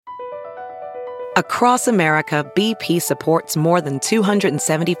Across America, BP supports more than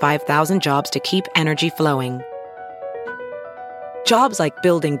 275,000 jobs to keep energy flowing. Jobs like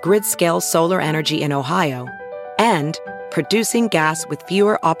building grid-scale solar energy in Ohio and producing gas with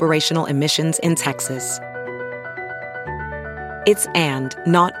fewer operational emissions in Texas. It's and,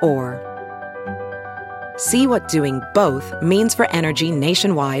 not or. See what doing both means for energy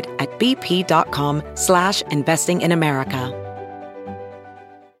nationwide at bp.com/investing in America.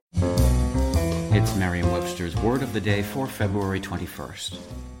 It's Merriam-Webster's Word of the Day for February 21st.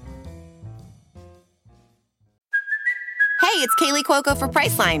 Hey, it's Kaylee Cuoco for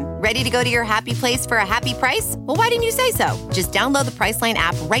Priceline. Ready to go to your happy place for a happy price? Well, why didn't you say so? Just download the Priceline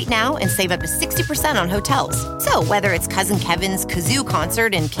app right now and save up to 60% on hotels. So whether it's Cousin Kevin's Kazoo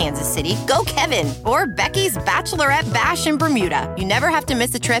Concert in Kansas City, go Kevin, or Becky's Bachelorette Bash in Bermuda, you never have to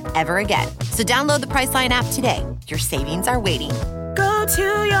miss a trip ever again. So download the Priceline app today. Your savings are waiting. Go to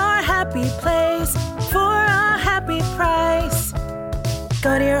your happy place for a happy price.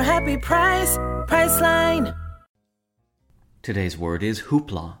 Go to your happy price, Priceline. Today's word is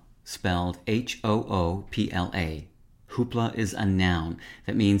hoopla, spelled H-O-O-P-L-A. Hoopla is a noun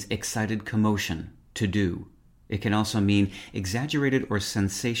that means excited commotion, to do. It can also mean exaggerated or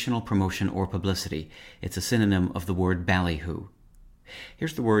sensational promotion or publicity. It's a synonym of the word ballyhoo.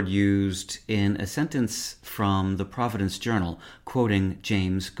 Here's the word used in a sentence from the Providence Journal, quoting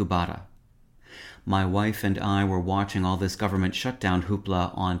James Gubata. My wife and I were watching all this government shutdown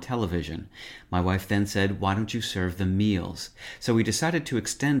hoopla on television. My wife then said, "Why don't you serve them meals?" So we decided to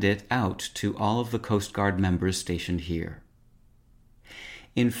extend it out to all of the Coast Guard members stationed here.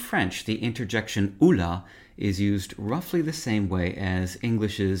 In French, the interjection houp-là is used roughly the same way as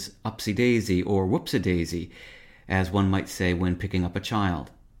English's upsy-daisy or whoopsie-daisy, as one might say when picking up a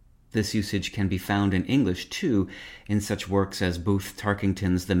child. This usage can be found in English, too, in such works as Booth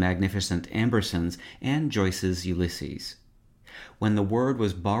Tarkington's The Magnificent Ambersons and Joyce's Ulysses. When the word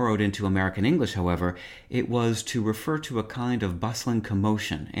was borrowed into American English, however, it was to refer to a kind of bustling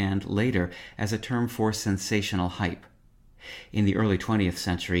commotion and, later, as a term for sensational hype. In the early 20th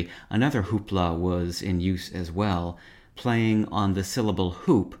century, another hoopla was in use as well. Playing on the syllable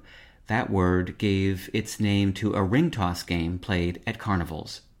hoop, that word gave its name to a ring toss game played at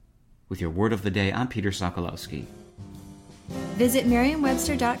carnivals. With your Word of the Day, I'm Peter Sokolowski. Visit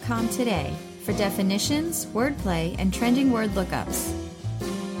Merriam-Webster.com today for definitions, wordplay, and trending word lookups.